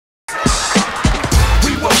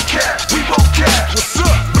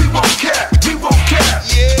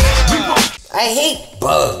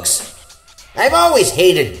I've always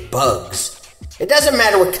hated bugs. It doesn't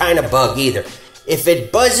matter what kind of bug either. If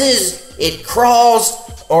it buzzes, it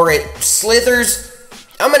crawls, or it slithers,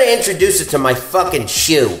 I'm gonna introduce it to my fucking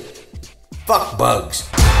shoe. Fuck bugs.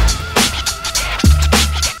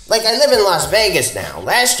 Like, I live in Las Vegas now.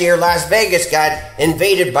 Last year, Las Vegas got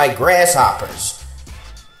invaded by grasshoppers.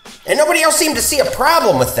 And nobody else seemed to see a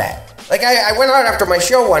problem with that. Like, I went out after my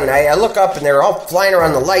show one night, I look up and they're all flying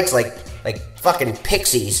around the lights like fucking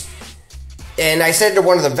pixies. And I said to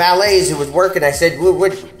one of the valets who was working, I said,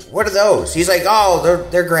 what are those? He's like, oh,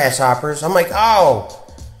 they're grasshoppers. I'm like, oh,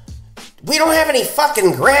 we don't have any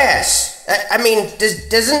fucking grass. I mean,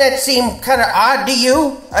 doesn't that seem kind of odd to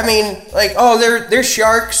you? I mean, like, oh, they're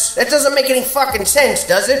sharks. That doesn't make any fucking sense,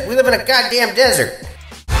 does it? We live in a goddamn desert.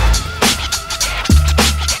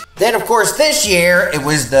 Then, of course, this year, it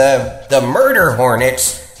was the murder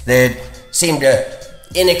hornets that seemed to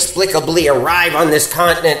inexplicably arrive on this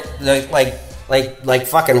continent like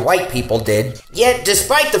fucking white people did. Yet,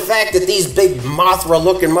 despite the fact that these big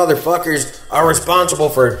Mothra-looking motherfuckers are responsible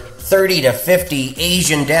for 30 to 50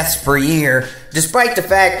 Asian deaths per year, despite the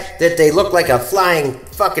fact that they look like a flying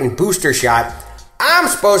fucking booster shot, I'm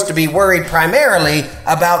supposed to be worried primarily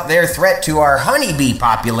about their threat to our honeybee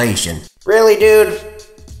population. Really, dude?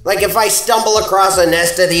 Like, if I stumble across a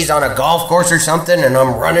nest of these on a golf course or something and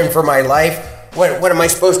I'm running for my life, what am I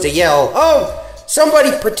supposed to yell? Oh,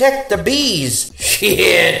 somebody protect the bees.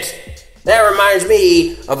 Shit. That reminds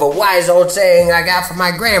me of a wise old saying I got from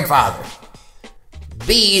my grandfather.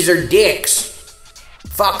 Bees are dicks.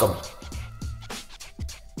 Fuck them.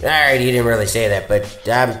 Alright, he didn't really say that, but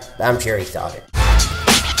I'm sure he thought it.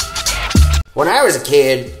 When I was a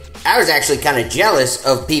kid, I was actually kind of jealous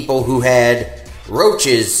of people who had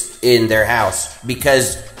roaches in their house,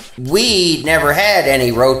 because we never had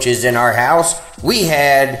any roaches in our house. We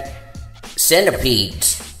had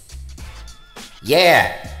centipedes.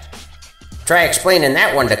 Yeah. Try explaining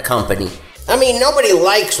that one to company. I mean, nobody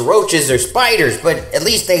likes roaches or spiders, but at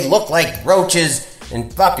least they look like roaches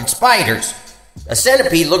and fucking spiders. A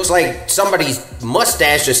centipede looks like somebody's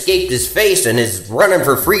mustache escaped his face and is running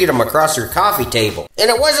for freedom across your coffee table. And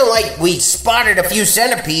it wasn't like we spotted a few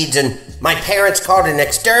centipedes and my parents called an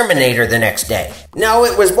exterminator the next day. No,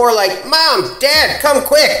 it was more like, Mom, Dad, come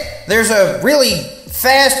quick. There's a really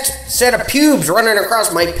fast set of pubes running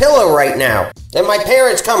across my pillow right now. And my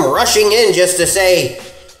parents come rushing in just to say,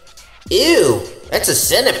 ew, that's a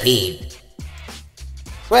centipede.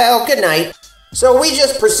 Well, good night. So we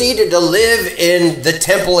just proceeded to live in the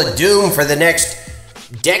Temple of Doom for the next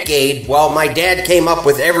decade while my dad came up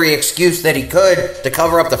with every excuse that he could to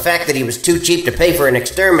cover up the fact that he was too cheap to pay for an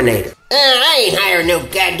exterminator. I ain't hiring no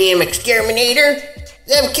goddamn exterminator.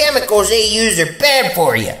 Them chemicals they use are bad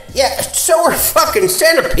for you. Yeah, so are fucking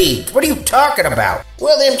centipedes. What are you talking about?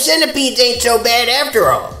 Well, them centipedes ain't so bad after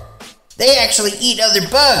all. They actually eat other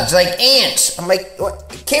bugs, like ants. I'm like,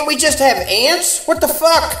 what? Can't we just have ants? What the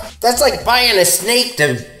fuck? That's like buying a snake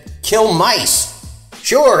to kill mice.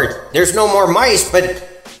 Sure, there's no more mice, but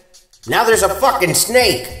now there's a fucking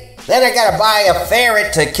snake. Then I gotta buy a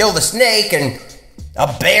ferret to kill the snake and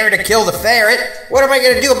a bear to kill the ferret. What am I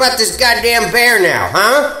gonna do about this goddamn bear now,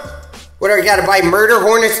 huh? What, do I gotta buy murder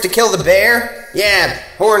hornets to kill the bear? Yeah,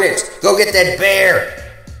 hornets, go get that bear.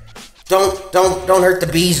 Don't hurt the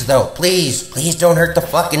bees, though. Please don't hurt the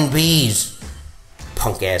fucking bees.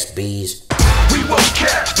 Punk-ass bees. We won't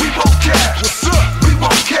cap, what's up? We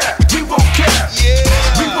won't cap,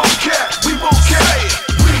 yeah.